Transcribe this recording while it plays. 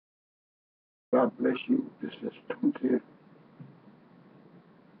God bless you. This is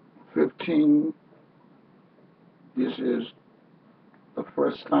 2015. This is the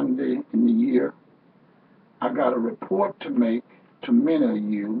first Sunday in the year. I got a report to make to many of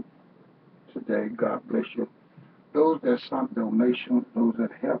you today. God bless you. Those that sent donations, those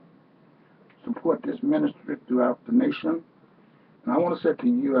that help support this ministry throughout the nation. And I want to say to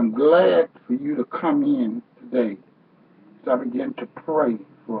you, I'm glad for you to come in today as I begin to pray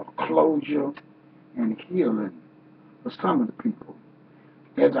for closure and healing for some of the people.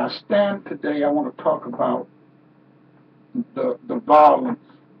 As I stand today, I want to talk about the violence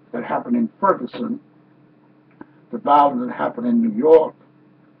that happened in Ferguson, the violence that happened in New York,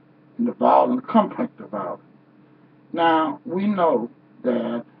 and the violent conflict about it. Now, we know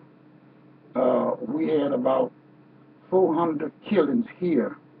that we had about 400 killings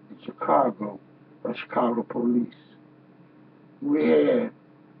here in Chicago by Chicago police. We had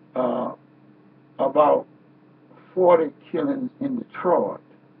about 40 killings in Detroit.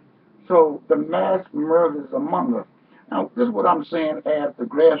 So the mass murders among us. Now, this is what I'm saying as the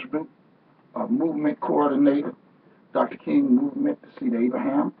grassroots movement coordinator, Dr. King movement, the seat of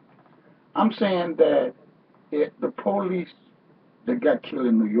Abraham. I'm saying that the police that got killed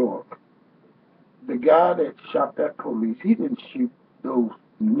in New York, the guy that shot that police, he didn't shoot those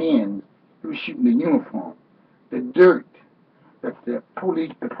men. He was shooting the uniform, the dirt that the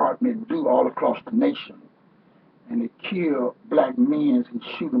police department do all across the nation. And they kill black men and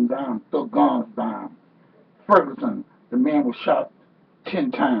shoot them down, throw guns down. Ferguson, the man was shot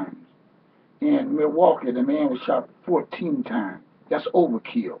 10 times. In Milwaukee, the man was shot 14 times. That's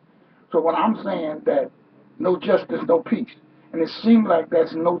overkill. So when I'm saying that no justice, no peace, and it seems like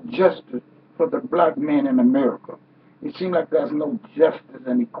there's no justice for the black man in America. It seems like there's no justice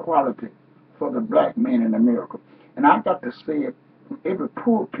and equality for the black man in America. And I've got to say it from every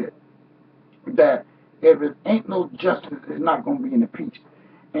pulpit that if it ain't no justice, it's not going to be any peace.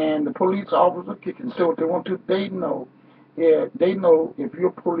 And the police officer can say what they want to. They know. Yeah, they know if you're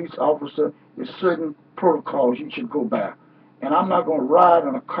a police officer, there's certain protocols you should go by. And I'm not going to ride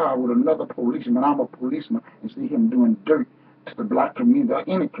in a car with another policeman. I'm a policeman and see him doing dirt to the black community or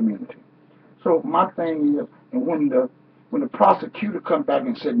any community. So my thing is, and when the prosecutor come back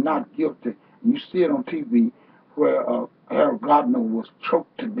and said not guilty, and you see it on TV where Harold Gardner was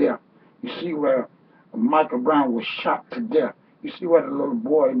choked to death. You see where Michael Brown was shot to death. You see where the little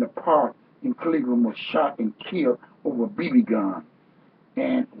boy in the park in Cleveland was shot and killed over a BB gun.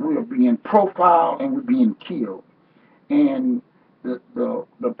 And we're being profiled and we're being killed. And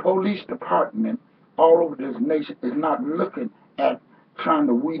the police department all over this nation is not looking at trying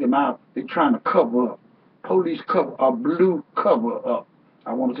to weed them out. They're trying to cover up. Police cover a blue cover up.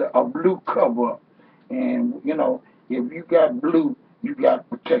 I want to say a blue cover up. And you know, if you got blue, you got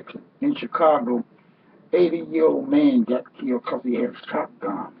protection. In Chicago, 80-year-old man got killed because he had a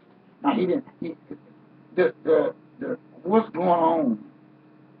shotgun. Now he didn't. The what's going on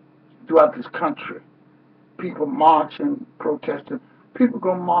throughout this country? People marching, protesting. People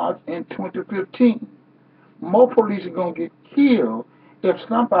gonna march in 2015. More police are gonna get killed if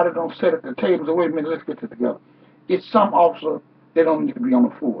somebody don't sit at the table and say, wait a minute, let's get this together. It's some officer they don't need to be on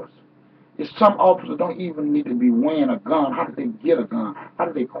the force. It's some officers don't even need to be wearing a gun. How do they get a gun? How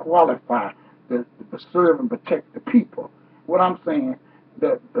do they qualify to serve and protect the people? What I'm saying,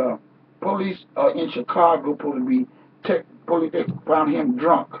 the police in Chicago supposed to be police. They found him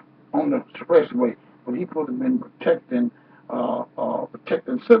drunk on the expressway, but he supposed to have been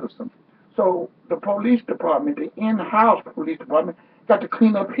protecting citizens. So the police department, the in-house police department, got to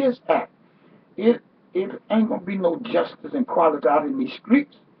clean up his act. It ain't gonna be no justice and quality out in these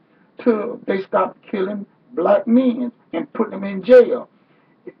streets till they stop killing black men and putting them in jail.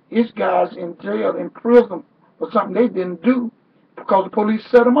 These guys in jail, in prison for something they didn't do because the police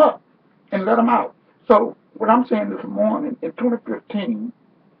set them up and let them out. So what I'm saying this morning, in 2015,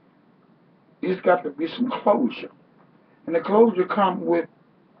 there's got to be some closure. And the closure comes with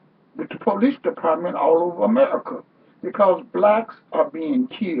the police department all over America because blacks are being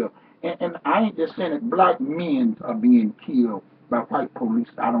killed. And I ain't just saying that black men are being killed by white police.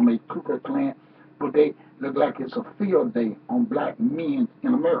 I don't make Ku Klux Klan, but they look like it's a field day on black men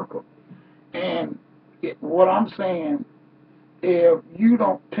in America. And what I'm saying, if you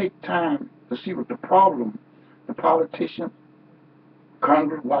don't take time to see what the problem, the politicians,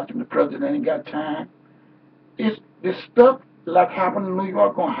 Congress, watching the president ain't got time. It's this stuff like happened in New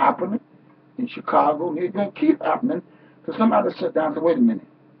York gonna happen in Chicago. It's gonna keep happening. So somebody sit down and say, wait a minute,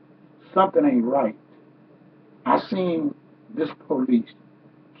 something ain't right. I seen this police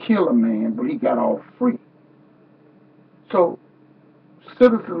kill a man, but he got off free. So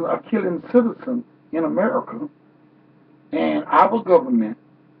citizens are killing citizens in America, and our government,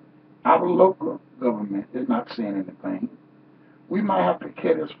 our local government, is not saying anything. We might have to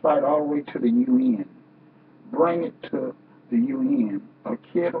carry this fight all the way to the UN, bring it to the UN, or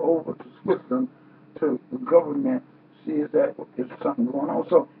carry over to Switzerland to the government, see if that is something going on.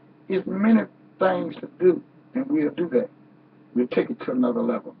 So it's many things to do, and we'll do that. We'll take it to another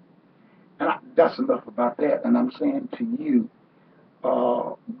level. And that's enough about that. And I'm saying to you,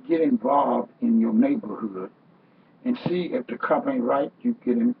 get involved in your neighborhood and see if the cop ain't right. You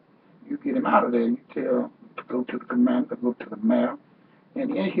get him out of there. You tell to go to the commander, go to the mayor.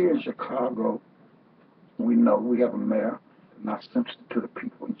 And in here in Chicago, we know we have a mayor, not sensitive to the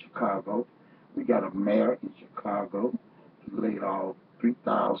people in Chicago. We got a mayor in Chicago who laid off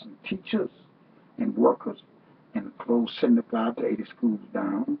 3,000 teachers and workers and closed 75 to 80 schools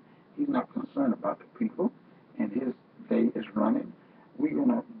down. He's not concerned about the people, and his day is running. We're going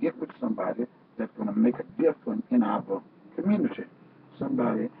to get with somebody that's going to make a difference in our community.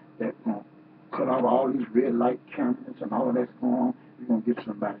 Somebody that's going to cut out all these red light cameras and all of that's going on. We're going to get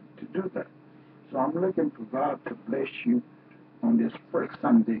somebody to do that. So I'm looking for God to bless you on this first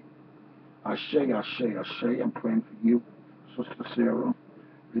Sunday. Ashe, Ashe, Ashe. I'm praying for you, Sister Sarah.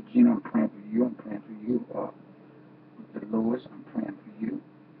 Regina, I'm praying for you. I'm praying for you. Dolores, I'm praying for you.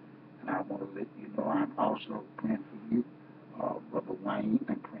 And I want to let you know I'm also praying for you. Brother Wayne,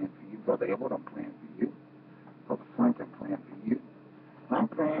 I'm praying for you. Brother Edward, I'm praying for you. Brother Frank, I'm praying for you. And I'm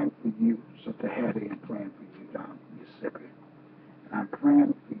praying for you, Sister Hattie, I'm praying for you down in Mississippi. And I'm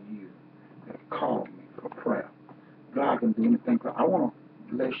praying for you that called me for prayer. God can do anything. I want to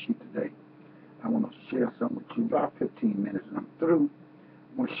bless you today. I want to share something with you. About 15 minutes and I'm through.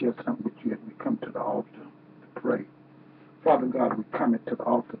 I want to share something with you as we come to the altar to pray. Father God, we come into the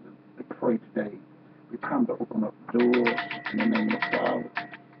altar to pray today. We come to open up doors in the name of the Father,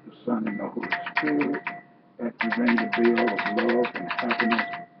 the Son, and the Holy Spirit, as we ring the bell of love and happiness.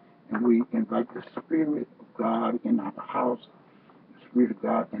 And we invite the Spirit of God in our house, the Spirit of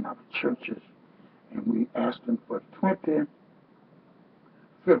God in our churches. And we ask them for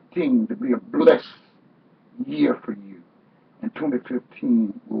 2015 to be a blessed year for you. And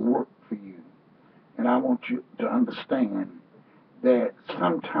 2015 will work for you. And I want you to understand that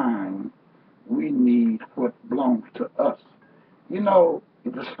sometimes we need what belongs to us. You know,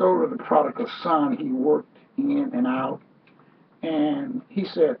 the story of the prodigal son, he worked in and out. And he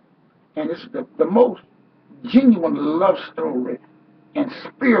said, and it's the most genuine love story and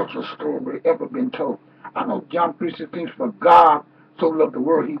spiritual story ever been told. I know John 3:16, for God so loved the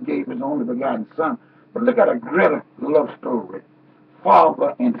world, he gave his only begotten son. But look at a greater love story,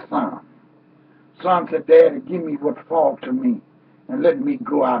 father and son. Son said, Daddy, give me what falls to me and let me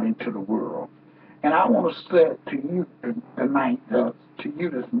go out into the world. And I want to say to you tonight, to you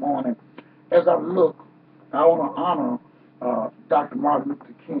this morning, as I look, I want to honor Dr. Martin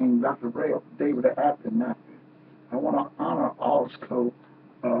Luther King, Dr. Ralph David Abernathy. I want to honor also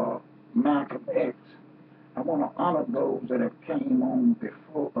Malcolm X. I want to honor those that have came on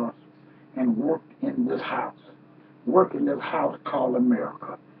before us and worked in this house called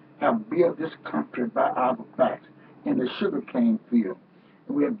America, have built this country by our backs in the sugarcane field.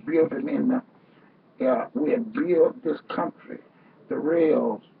 We have built it we have built this country, the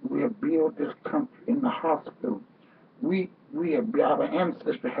rails. We have built this country in the hospital. Our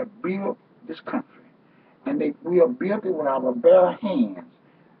ancestors have built this country, and we have built it with our bare hands.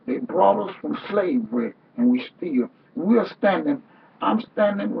 They brought us from slavery, and I'm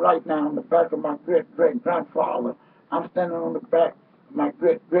standing right now on the back of my great-great-grandfather. I'm standing on the back of my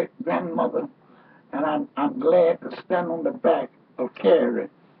great-great-grandmother, and I'm glad to stand on the back of Carrie,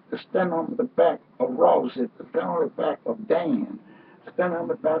 to stand on the back of Rosie, to stand on the back of Dan, to stand on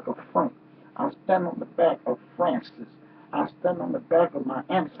the back of Frank. I stand on the back of Francis. I stand on the back of my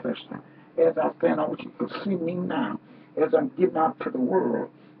ancestors. As I stand, I want you to see me now, as I'm giving out to the world.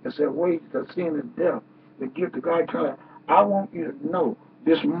 It's a way to sin is death, to give to God eternal life. I want you to know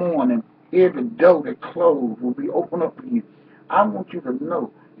this morning, every door that closed will be opened up for you. I want you to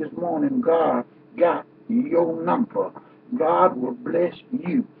know this morning, God got your number. God will bless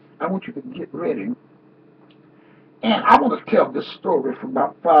you. I want you to get ready. And I want to tell this story for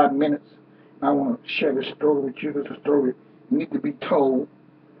about 5 minutes. I want to share this story with you. This story needs to be told.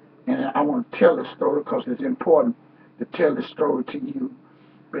 And I want to tell this story because it's important to tell this story to you.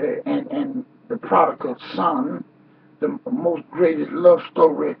 And the prodigal son, the most greatest love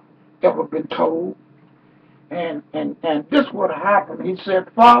story ever been told. And this what happened. He said,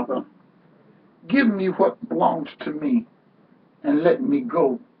 Father, give me what belongs to me and let me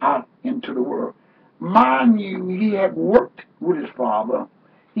go out into the world. mind you, he had worked with his father.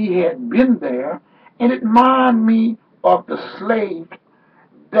 He had been there. And it reminded me of the slave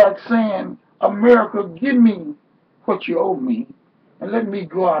that saying, America, give me what you owe me and let me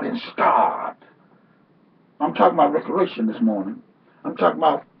go out and start. I'm talking about restoration this morning. I'm talking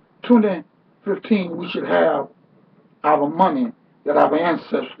about 2015, we should have our money that our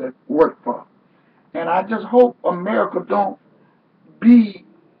ancestors worked for. And I just hope America don't be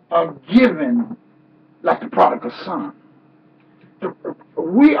given like the prodigal son.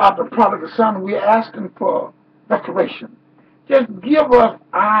 We are the prodigal son. We're asking for restoration. Just give us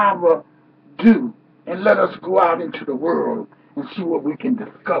our due and let us go out into the world and see what we can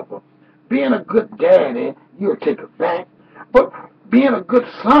discover. Being a good daddy, you'll take it back. But being a good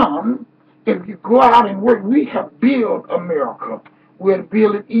son, if you go out and work, we have built America. We have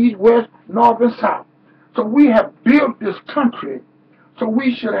built it east, west, north, and south. So we have built this country, so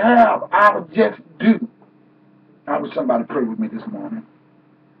we should have our just due. I wish somebody pray with me this morning.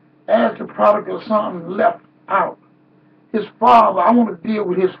 As the prodigal son left out, his father, I want to deal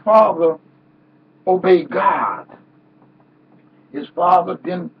with his father, obeyed God. His father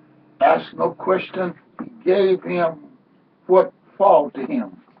didn't ask no question. He gave him what falls to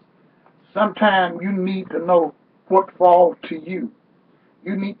him. Sometimes you need to know what falls to you.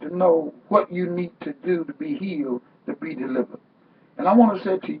 You need to know what you need to do to be healed, to be delivered. And I want to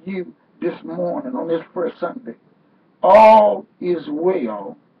say to you this morning on this first Sunday, all is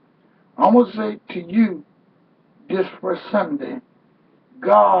well. I want to say to you this first Sunday,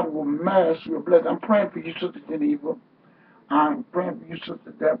 God will mass your blessing. I'm praying for you, Sister Geneva. I'm praying for you,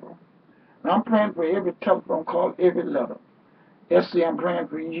 Sister Deborah. And I'm praying for every telephone call, every letter. Essie, I'm praying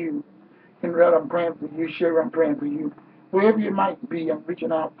for you. Henrietta, I'm praying for you. Sherry, I'm praying for you. Wherever you might be, I'm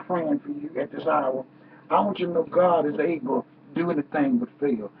reaching out praying for you at this hour. I want you to know God is able to do anything but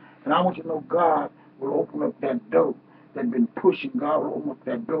fail. And I want you to know God will open up that door that's been pushing. God will open up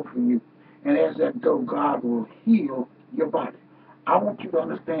that door for you. And as that door, God will heal your body. I want you to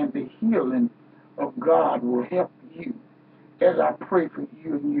understand the healing of God will help you. As I pray for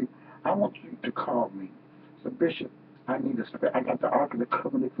you and you, I want you to call me. So, Bishop, I got the Ark of the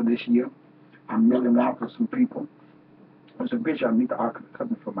Covenant for this year. I'm mailing out for some people. I said, Bishop, I need the Ark of the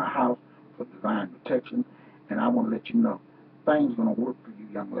Covenant for my house, for divine protection. And I want to let you know, things going to work for you,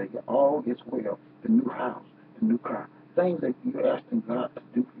 young lady. All is well. The new house, the new car, things that you're asking God to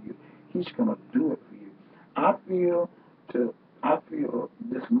do for you, He's going to do it for you. I feel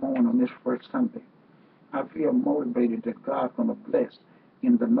this morning on this first Sunday, I feel motivated that God's going to bless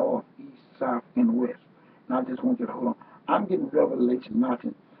in the north, east, south, and west. And I just want you to hold on. I'm getting revelation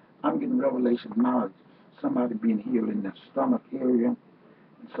knowledge. I'm getting revelation knowledge. Somebody being healed in the stomach area,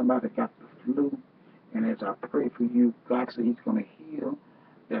 and somebody got the flu. And as I pray for you, God said He's going to heal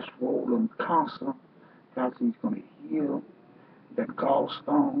that swollen cancer. God said He's going to heal that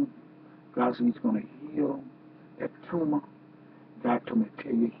gallstone. God said He's going to heal that tumor. God told me to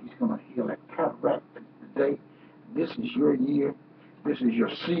tell you He's going to heal that cataract today. This is your year. This is your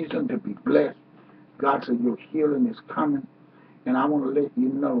season to be blessed. God said your healing is coming. And I want to let you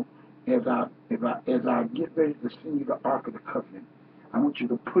know, as I get ready to send you the Ark of the Covenant, I want you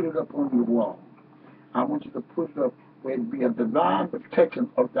to put it up on your wall. I want you to put it up where it be a divine protection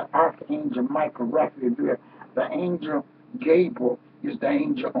of the Archangel Michael, Raphael. The angel Gabriel is the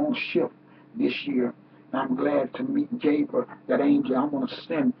angel on shift this year. And I'm glad to meet Gabriel, that angel. I'm going to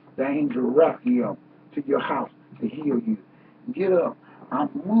send the angel Raphael to your house to heal you. Get up. I'm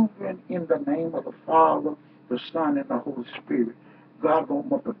moving in the name of the Father, the Son, and the Holy Spirit. God will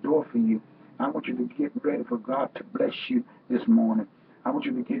open up a door for you. I want you to get ready for God to bless you this morning. I want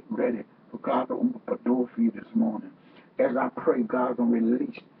you to get ready for God to open up a door for you this morning. As I pray, God will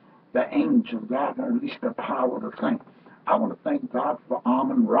release the angels. God will release the power of the saints. I want to thank God for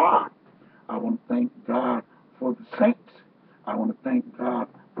Amen Ra. I want to thank God for the saints. I want to thank God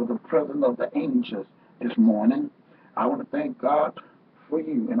for the presence of the angels this morning. I want to thank God for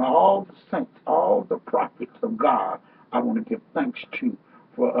you and all the saints, all the prophets of God. I want to give thanks to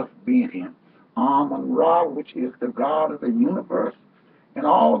for us being here. Amen Ra, which is the God of the universe, and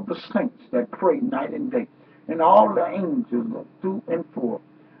all the saints that pray night and day, and all the angels that through and forth,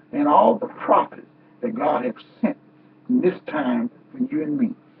 and all the prophets that God has sent in this time for you and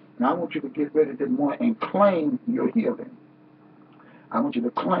me. And I want you to get ready this morning and claim your healing. I want you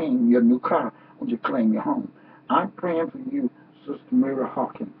to claim your new car. I want you to claim your home. I'm praying for you, Sister Mary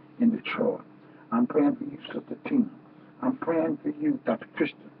Hawkins in Detroit. I'm praying for you, Sister Tina. I'm praying for you, Dr.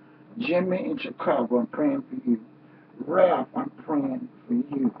 Krista. Jimmy in Chicago, I'm praying for you. Ralph, I'm praying for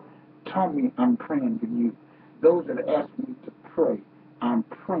you. Tommy, I'm praying for you. Those that ask me to pray, I'm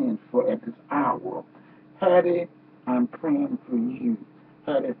praying for at this hour. Hattie, I'm praying for you.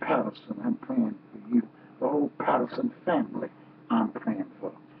 Hattie Patterson, I'm praying for you. The whole Patterson family, I'm praying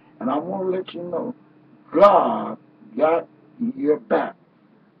for. And I want to let you know, God got your back.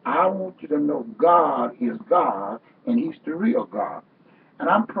 I want you to know God is God, and He's the real God. And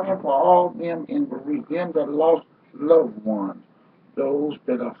I'm praying for all them in bereavement, them that lost loved ones, those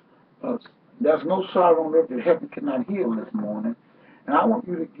that are, there's no sorrow on earth that heaven cannot heal this morning. And I want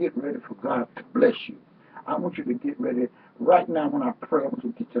you to get ready for God to bless you. I want you to get ready right now when I pray. I want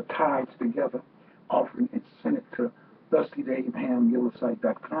you to get your tithes together, offering, and send it to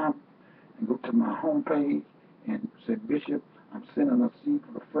thusydabrahamyellowsite.com and go to my homepage and say, Bishop, I'm sending a seed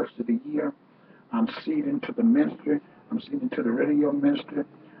for the first of the year. I'm seeding to the ministry. I'm seeding to the radio ministry.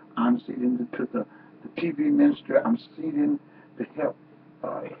 I'm seeding to the TV ministry. I'm seeding to help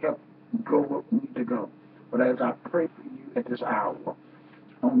go where we need to go. But as I pray for you at this hour,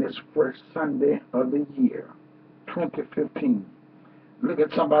 on this first Sunday of the year, 2015, look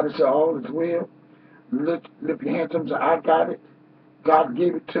at somebody and say, all is well. Lift your hands up and say, I got it. God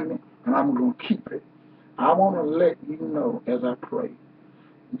gave it to me, and I'm going to keep it. I want to let you know as I pray,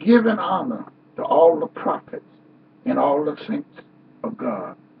 giving honor to all the prophets and all the saints of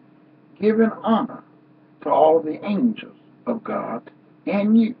God, giving honor to all the angels of God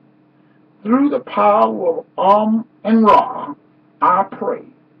and you. Through the power of and Ra, I pray,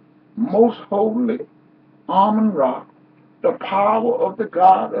 most holy and Ra, the power of the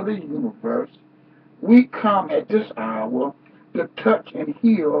God of the universe, we come at this hour to touch and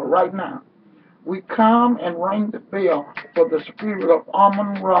heal right now. We come and ring the bell for the spirit of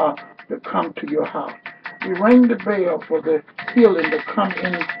Amun-Ra to come to your house. We ring the bell for the healing to come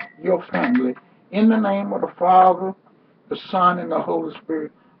in your family. In the name of the Father, the Son, and the Holy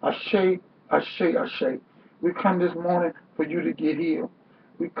Spirit. Ashe, Ashe, Ashe. We come this morning for you to get healed.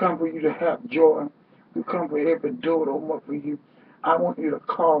 We come for you to have joy. We come for every door to open up for you. I want you to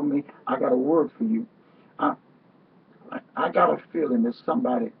call me. I got a word for you. I got a feeling that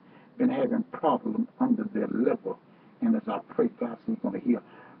somebody been having problems under their liver. And as I pray, God, He's going to heal.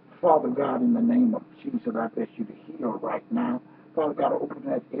 Father God, in the name of Jesus, I ask you to heal right now. Father God, open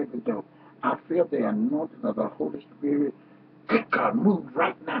that every door. I feel the anointing of the Holy Spirit. Good God, move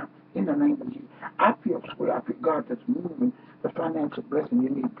right now in the name of Jesus. I feel God that's moving the financial blessing you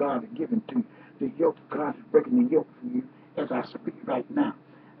need God to give into you. The yoke, God is breaking the yoke for you as I speak right now.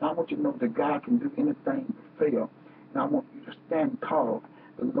 And I want you to know that God can do anything but fail. And I want you to stand tall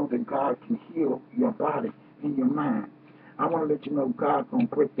to know that God can heal your body and your mind. I want to let you know God's going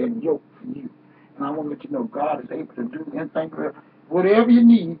to break that yoke for you. And I want to let you know God is able to do anything. Whatever you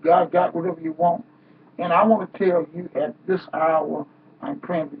need, God got whatever you want. And I want to tell you at this hour, I'm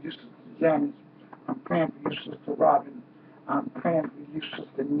praying for you, Sister Janice. I'm praying for you, Sister Robin. I'm praying for you,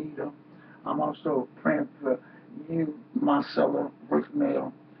 Sister Nita. I'm also praying for you, Marcella,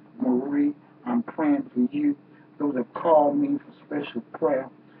 Bricknell, Marie. I'm praying for you. Those that call me for special prayer.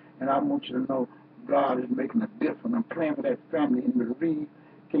 And I want you to know God is making a difference. I'm praying for that family in the Reed.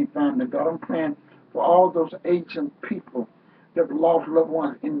 Can't find the God. I'm praying for all those ancient people that lost loved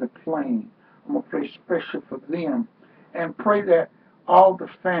ones in the plane. I'm going to pray special for them. And pray that all the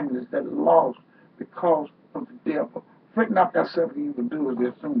families that lost because of the devil, fret not thyself you will do as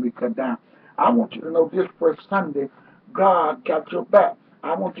they soon be cut down. I want you to know this first Sunday, God got your back.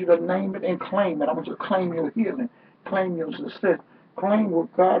 I want you to name it and claim it. I want you to claim your healing, claim your success, claim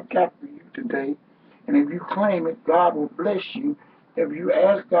what God got for you today. And if you claim it, God will bless you. If you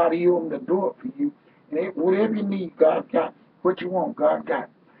ask God, He'll open the door for you. And whatever you need, God got. What you want, God got.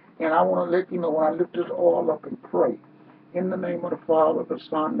 And I want to let you know when I lift this oil up and pray, in the name of the Father, the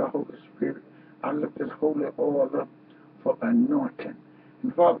Son, the Holy Spirit, I lift this holy oil up for anointing.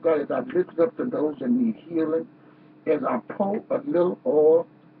 And Father God, as I lift it up to those that need healing, as I pour a little oil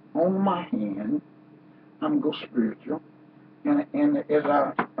on my hand, I'm going to go spiritual. And as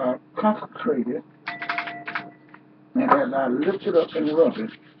I concentrate it, and as I lift it up and rub it,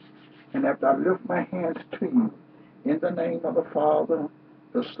 and after I lift my hands to you, in the name of the Father,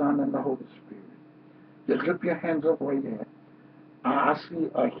 the Son, and the Holy Spirit, just lift your hands up where you're at. I see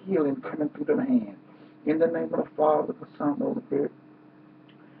a healing coming through the hand. In the name of the Father, the Son, and the Holy Spirit,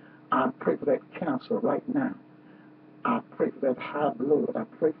 I pray for that cancer right now. I pray for that high blood. I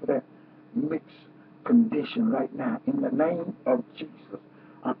pray for that mixed condition right now. In the name of Jesus,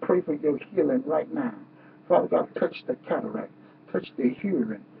 I pray for your healing right now. Father God, touch the cataract, touch the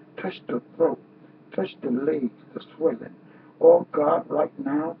hearing, touch the throat, touch the legs, the swelling. Oh God, right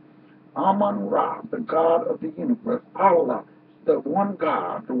now, Amun-Ra, the God of the universe, Allah, the one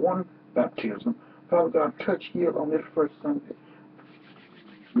God, the one baptism. Father God, touch here on this first Sunday.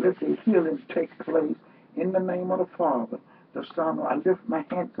 Let the healing take place in the name of the Father, the Son. I lift my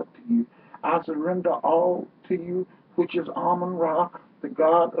hands up to you. I surrender all to you, which is Amun-Ra, the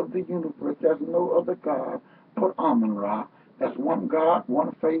God of the universe. There's no other God but Amun-Ra. That's one God,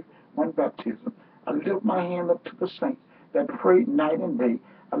 one faith, one baptism. I lift my hand up to the saints that pray night and day.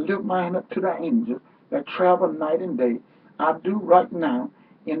 I lift my hand up to the angels that travel night and day. I do right now,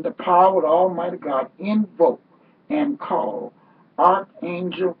 in the power of the Almighty God, invoke and call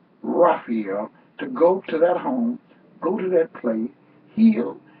Archangel Raphael to go to that home, go to that place,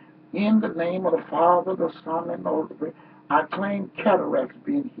 heal in the name of the Father, the Son, and the Holy Spirit. I claim cataracts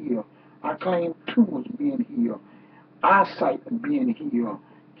being healed. I claim tumors being healed, eyesight being healed,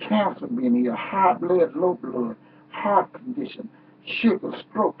 cancer being healed, high blood, low blood, heart condition, sugar,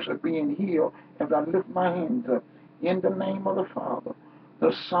 strokes are being healed as I lift my hands up in the name of the Father,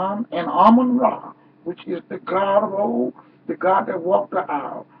 the Son, and Amun-Ra, which is the God of old, the God that walked the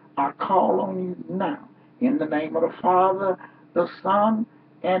aisle. I call on you now in the name of the Father, the Son,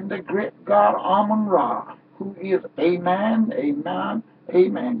 and the great God Amun-Ra, who is Amen, Amen,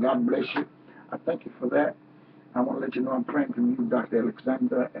 Amen. God bless you. I thank you for that. I want to let you know I'm praying for you, Dr.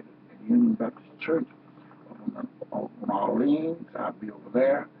 Alexander, at Union Baptist Church on Orleans. I'll be over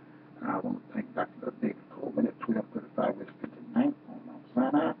there. And I want to thank Dr. David Coleman at 1235 West 59th on Mount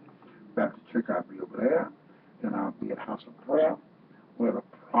Sinai Baptist Church. I'll be over there. Then I'll be at House of Prayer, where the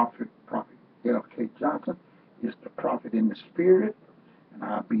Prophet L.K. Johnson is the prophet in the spirit. And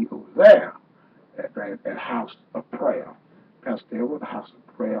I'll be over there at House of Prayer. Pastor Edward, House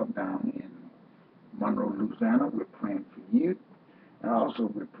of Prayer down in Monroe, Louisiana. We're praying for you. And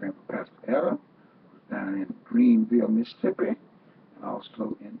also we're praying for Pastor Ella, who's down in Greenville, Mississippi, and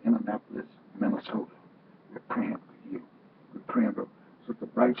also in Indianapolis, Minnesota. We're praying for you. We're praying for Sister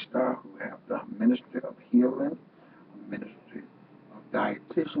Bright Star, who have the ministry of healing, ministry of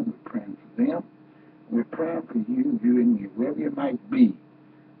dietitian. We're praying for them. We're praying for you, and you, wherever you might be.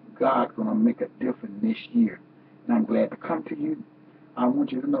 God's going to make a difference this year. And I'm glad to come to you. I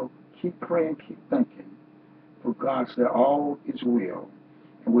want you to know, keep praying, keep thinking. For God said all is well.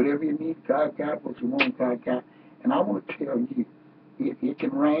 And whatever you need, God got. What you want, God got. And I want to tell you, it can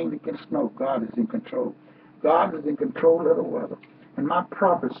rain, it can snow. God is in control. God is in control of the weather. And my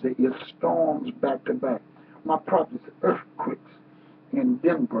prophecy is storms back to back. My prophecy is earthquakes in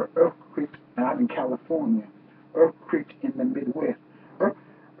Denver, earthquakes out in California, earthquakes in the Midwest,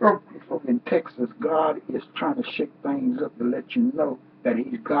 earthquakes over in Texas. God is trying to shake things up to let you know that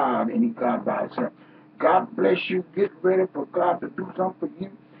He's God and He's God by Himself. God bless you. Get ready for God to do something for you.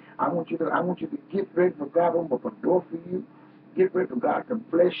 I want you to get ready for God to open up a door for you. Get ready for God to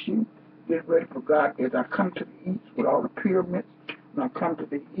bless you. Get ready for God as I come to the east with all the pyramids. When I come to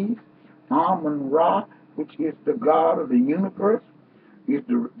the east, Amun-Ra, which is the God of the universe, is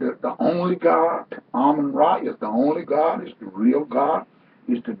the only God. Amun-Ra is the only God, is the real God,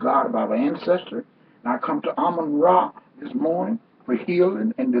 is the God of our ancestors. And I come to Amun-Ra this morning for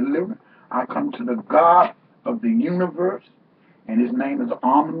healing and deliverance. I come to the God of the universe, and His name is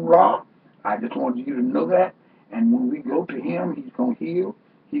Amun-Ra. I just want you to know that. And when we go to Him, He's going to heal.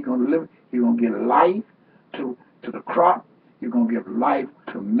 He's going to deliver. He's going to give life to the crop. He's going to give life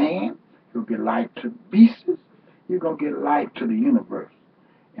to man. He'll give life to beasts. He's going to give life to the universe.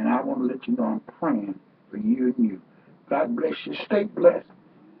 And I want to let you know I'm praying for you and you. God bless you. Stay blessed.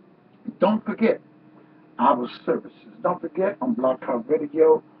 Don't forget our services. Don't forget on Blog Talk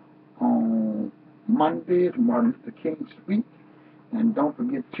Radio on Mondays, Martin Luther King Speak. And don't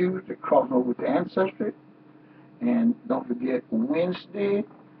forget Tuesday, crossing over to Ancestry. And don't forget Wednesday,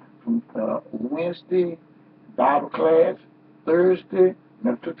 Wednesday Bible class. Thursday,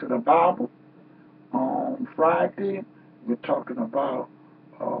 Minister to the Bible. On Friday, we're talking about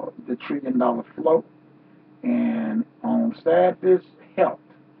the $1 trillion float. And on Saturdays, health.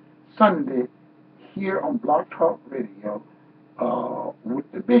 Sunday, here on Blog Talk Radio,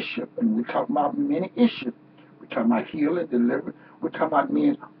 with the bishop, and we're talking about many issues. We're talking about healing, deliverance. We're talking about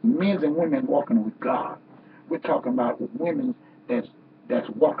men and women walking with God. We're talking about women that's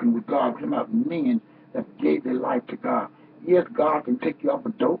walking with God. We're talking about men that gave their life to God. Yes, God can take you off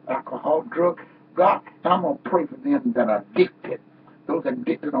of dope, alcohol, drug. God, and I'm going to pray for them that are addicted. Those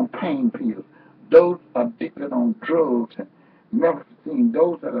addicted on pain pills. Those addicted on drugs and medicine.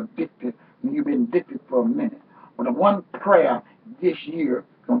 Those that are addicted when you've been addicted for a minute. But the one prayer this year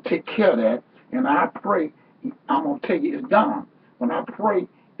is going to take care of that. And I pray, I'm going to tell you it's done. When I pray,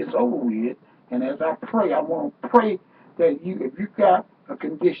 it's over with. And as I pray, I want to pray that if you got a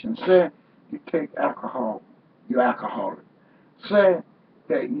condition, say you take alcohol, you're alcoholic. Say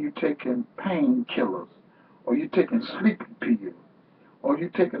that you're taking painkillers, or you're taking sleeping pills, or you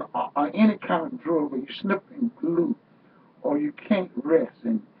taking any kind of drug, or you sniffing glue, or you can't rest,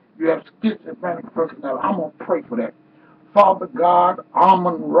 and you have schizophrenic personality, I'm going to pray for that. Father God,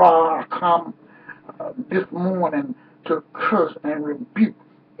 Amun Ra, I come this morning to curse and rebuke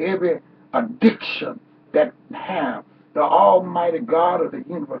every addiction that have the Almighty God of the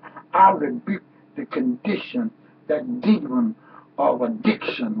universe. I rebuke the condition, that demon of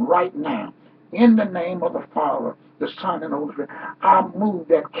addiction right now. In the name of the Father, the Son, and the Holy Spirit, I move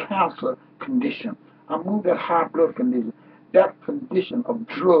that cancer condition. I move that high blood condition, that condition of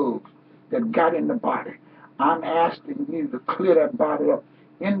drugs that got in the body. I'm asking you to clear that body up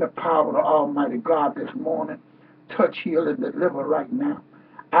in the power of the Almighty God this morning. Touch, heal, and deliver right now.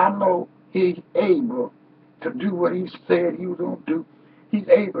 I know He's able to do what He said He was going to do. He's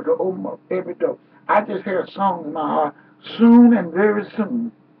able to open up every door. I just heard a song in my heart. Soon and very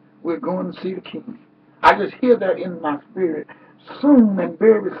soon, we're going to see the King. I just hear that in my spirit. Soon and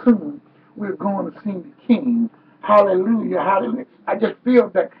very soon, we're going to see the King. Hallelujah, hallelujah. I just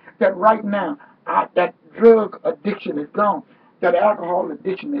feel that right now, that drug addiction is gone. That alcohol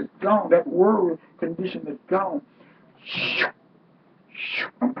addiction is gone. That worry condition is gone.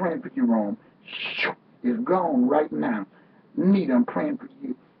 I'm praying for you, Rome. It's gone right now. Nita, I'm praying for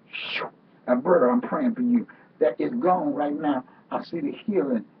you. Alberta, I'm praying for you. That is gone right now. I see the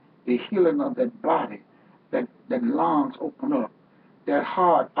healing of that body, that lungs open up, that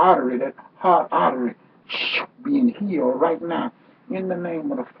heart artery being healed right now. In the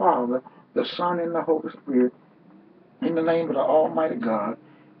name of the Father, the Son, and the Holy Spirit, in the name of the Almighty God,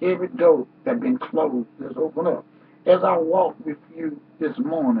 every door that been closed is open up. As I walk with you this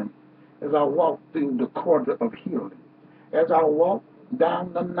morning, as I walk through the corridor of healing, as I walk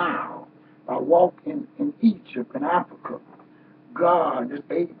down the Nile, I walk in Egypt and Africa, God is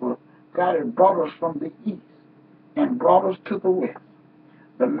able. God has brought us from the east and brought us to the west,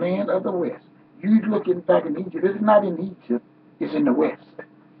 the land of the west. You looking back in Egypt, it's not in Egypt, it's in the west.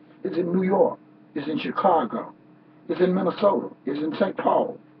 It's in New York, it's in Chicago, it's in Minnesota, it's in St.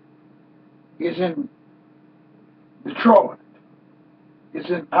 Paul, it's in Detroit, it's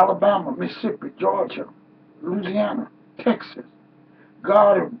in Alabama, Mississippi, Georgia, Louisiana, Texas.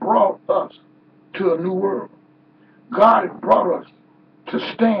 God has brought us to a new world. God has brought us to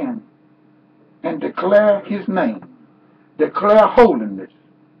stand and declare His name, declare holiness,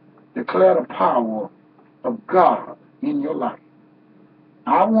 declare the power of God in your life.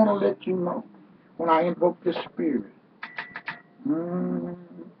 I want to let you know, when I invoke this spirit, I'm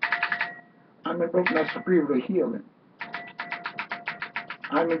invoking that spirit of healing.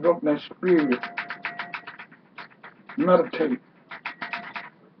 I'm invoking that spirit. Meditate.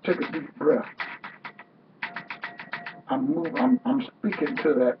 Take a deep breath. I'm speaking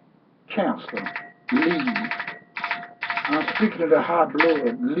to that cancer. Leave. I'm speaking to the high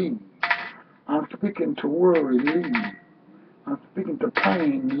blood. Leave. I'm speaking to worry. Leave. I'm speaking to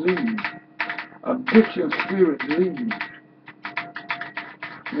pain. Leave. Addiction spirit. Leave.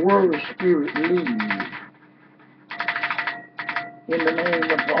 Worry spirit. Leave. In the name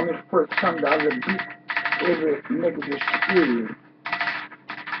of, on this first Sunday, I rebuke every negative spirit.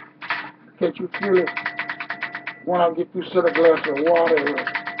 Can't you feel it? When I get you set a glass of water,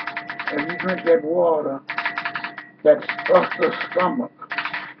 and you drink that water, that stuffs the stomach,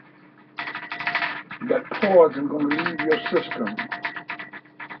 that poison going to leave your system.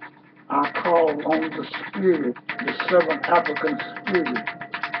 I call on the spirit, the 7 African spirits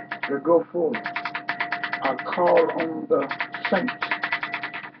that go forward. I call on the saints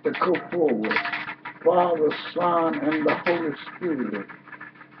that go forward. Father, Son, and the Holy Spirit.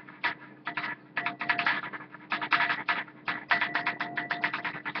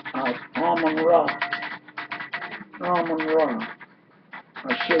 Amun Ra. Amun Ra.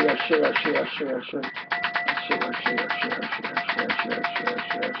 Ashe, Ashe, Ashe, Ashe, Ashe. Ashe, Ashe, Ashe, Ashe, Ashe, Ashe,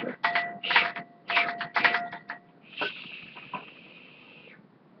 Ashe, Ashe.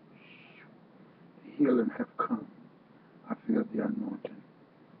 Healing have come. I feel the anointing.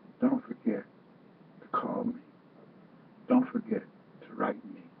 Don't forget to call me. Don't forget to write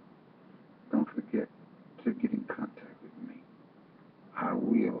me. Don't forget to get in contact with me. I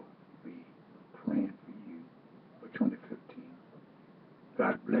will be praying for you for 2015.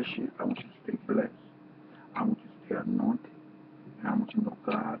 God bless you. I want you to stay blessed. I want you to stay anointed. And I want you to know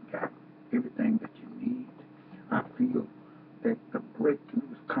God got everything that you need. I feel that the breakthrough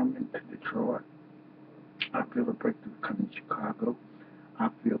is coming to Detroit. I feel a breakthrough coming to Chicago. I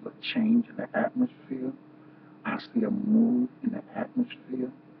feel a change in the atmosphere. I see a move in the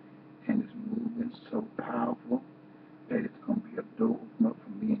atmosphere, and it's moving so powerful that it's going to be a door open up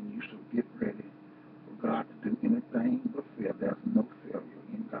for me and you. So get ready for God to do anything but fail. There's no failure.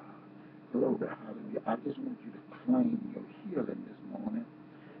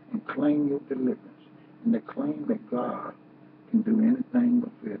 claim your deliverance, and to claim that God can do anything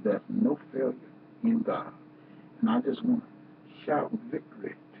but fail. There's no failure in God. And I just want to shout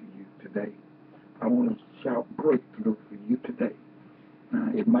victory to you today. I want to shout breakthrough for you today.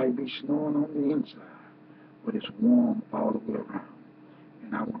 Now, it might be snowing on the inside, but it's warm all the way around.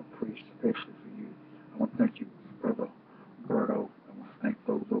 And I want to pray especially for you. I want to thank you, Brother Berto. I want to thank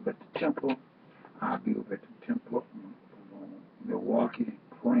those over at the temple. I'll be over at the temple in Milwaukee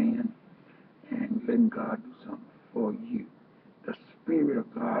praying and letting God do something for you. The Spirit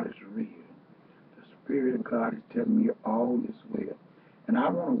of God is real. The Spirit of God is telling me all is well. And I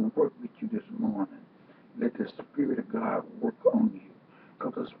want to work with you this morning. Let the Spirit of God work on you.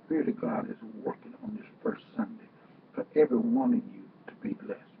 Because the Spirit of God is working on this first Sunday for every one of you to be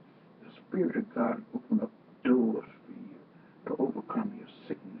blessed. The Spirit of God open up doors for you to overcome your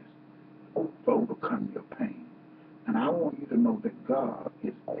sickness, to overcome your pain. And I want you to know that God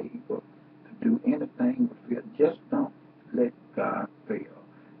is able to do anything but fail. Just don't let God fail.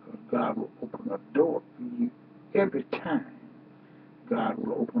 Because God will open a door for you every time. God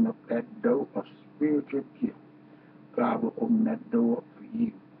will open up that door of spiritual gift. God will open that door for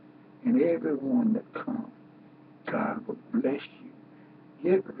you. And everyone that comes, God will bless you.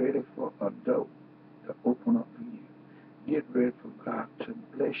 Get ready for a door to open up for you. Get ready for God to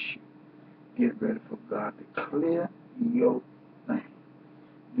bless you. Get ready for God to clear your thing.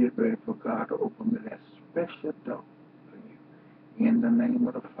 Get ready for God to open that special door for you. In the name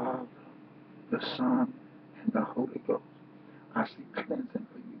of the Father, the Son, and the Holy Ghost, I see cleansing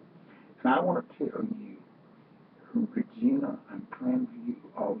for you. And I want to tell you, Regina, I'm praying for you.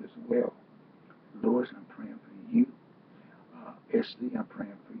 All is well. Lois, I'm praying for you. Esty, I'm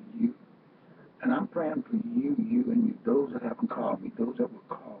praying for you. And I'm praying for you, and you. Those that haven't called me, those that will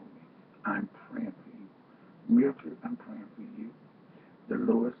call me, I'm praying for you. Mildred, I'm praying for you.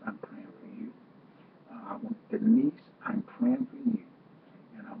 Dolores, I'm praying for you. I want Denise, I'm praying for you.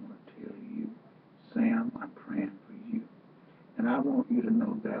 And I want to tell you, Sam, I'm praying for you. And I want you to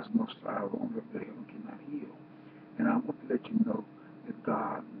know there's no sorrow on the veil and cannot heal. And I want to let you know that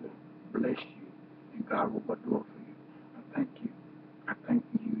God will bless you and God will adore for you. I thank you. I thank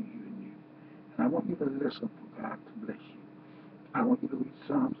you, and you. And I want you to listen for God to bless you. I want you to read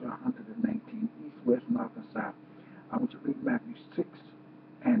Psalms 119, east, west, north, and south. I want you to read Matthew 6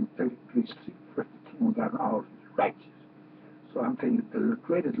 and 33. Seek first the kingdom of God and all his righteousness. So I'm telling you, the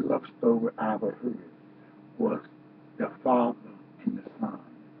greatest love story I ever heard was the Father and the Son.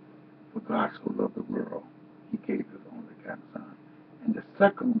 For God so loved the world, he gave his only begotten Son. And the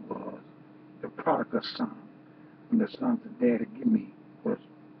second was the prodigal son. When the son said, Daddy, give me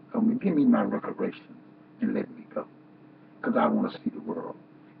my reparations and let me go. Because I want to see the world.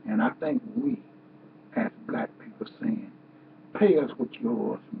 And I think we, as black people, saying, pay us what you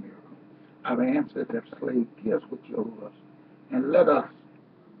owe us, miracle. Our ancestors have slaved, give us what you owe us. And let us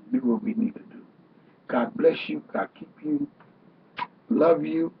do what we need to do. God bless you. God keep you. Love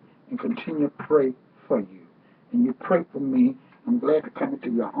you. And continue to pray for you. And you pray for me. I'm glad to come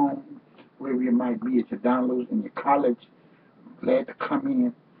into your home, wherever you might be, at your downloads, in your college. I'm glad to come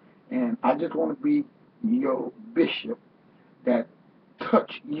in. And I just want to be your bishop that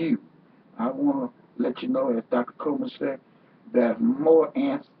touch you. I want to let you know, as Dr. Coleman said, there's more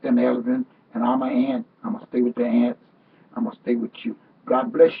ants than elephants, and I'm an ant. I'm going to stay with the ants. I'm going to stay with you.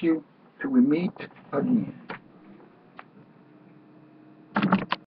 God bless you till we meet again.